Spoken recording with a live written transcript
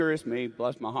It's me,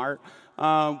 bless my heart.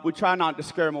 We try not to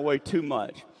scare them away too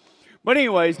much. But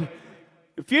anyways,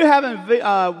 if you haven't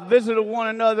visited one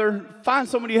another, find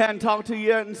somebody you hadn't talked to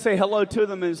yet and say hello to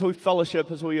them as we fellowship,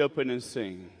 as we open and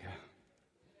sing.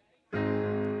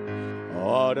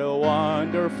 What a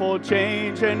wonderful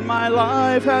change in my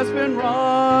life has been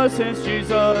wrought since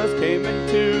Jesus came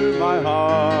into my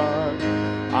heart.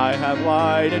 I have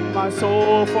light in my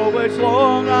soul for which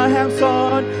long I have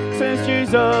sought since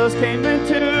Jesus came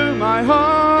into my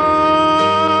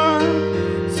heart.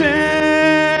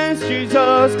 Since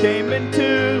Jesus came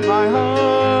into my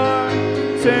heart.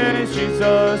 Since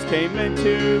Jesus came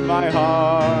into my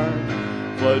heart.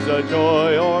 Floods of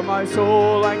joy o'er my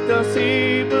soul like the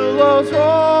sea billows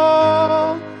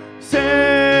roll.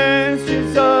 Since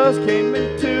Jesus came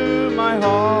into my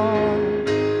heart.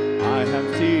 I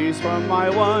have ceased from my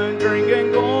wandering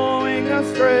and going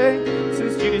astray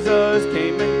since Jesus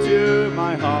came into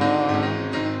my heart.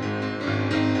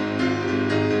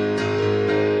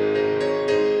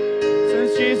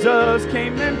 Since Jesus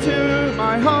came into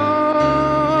my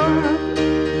heart.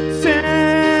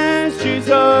 Since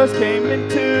Jesus came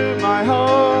into my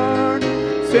heart.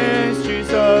 Since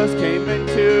Jesus came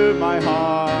into my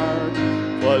heart.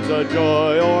 Floods of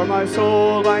joy o'er my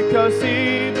soul like a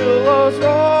sea billows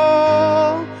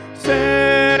roll.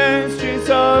 Since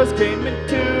Jesus came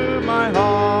into my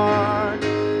heart.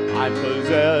 I'm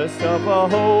possessed of a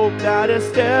hope that is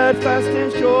steadfast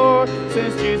and sure.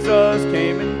 Since Jesus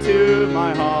came into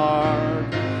my heart.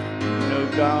 No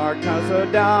darkness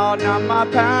of doubt, now my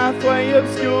pathway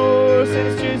obscure.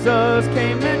 Since Jesus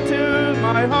came into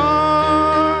my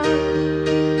heart.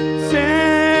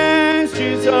 Since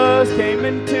Jesus came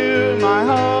into my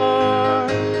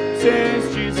heart.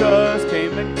 Since Jesus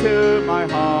came into my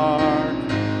heart.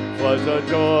 Floods of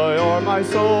joy o'er my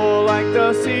soul like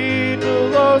the sea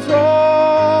billows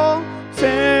roll.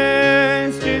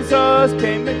 Since Jesus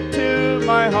came into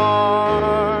my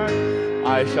heart.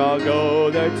 I shall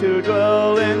go there to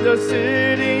dwell in the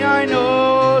city I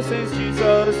know. Since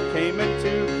Jesus came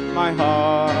into my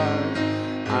heart.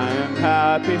 I am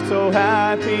happy, so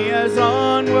happy as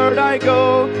onward I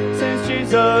go. Since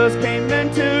Jesus came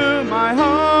into my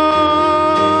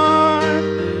heart.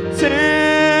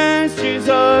 Since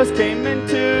Jesus came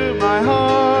into my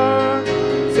heart.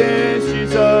 Since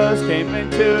Jesus came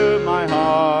into my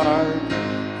heart.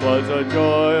 Floods of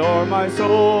joy o'er my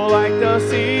soul like the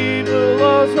sea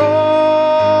billows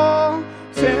roll.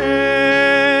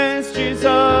 Since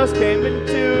Jesus came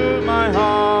into my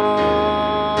heart.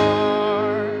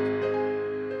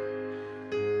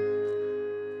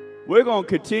 We're going to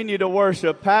continue to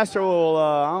worship. Pastor will,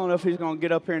 I don't know if he's going to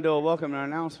get up here and do a welcome and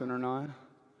announcement or not.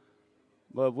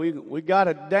 But we got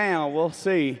it down. We'll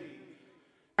see.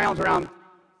 Around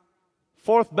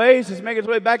fourth base. Let's make his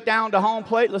way back down to home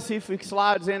plate. Let's see if he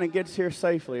slides in and gets here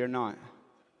safely or not.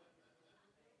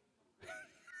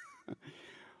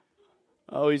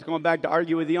 Oh, he's going back to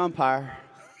argue with the umpire.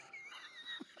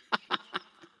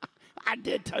 I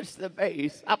did touch the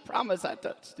base. I promise I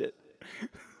touched it.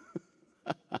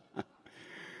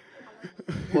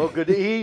 Well, good evening.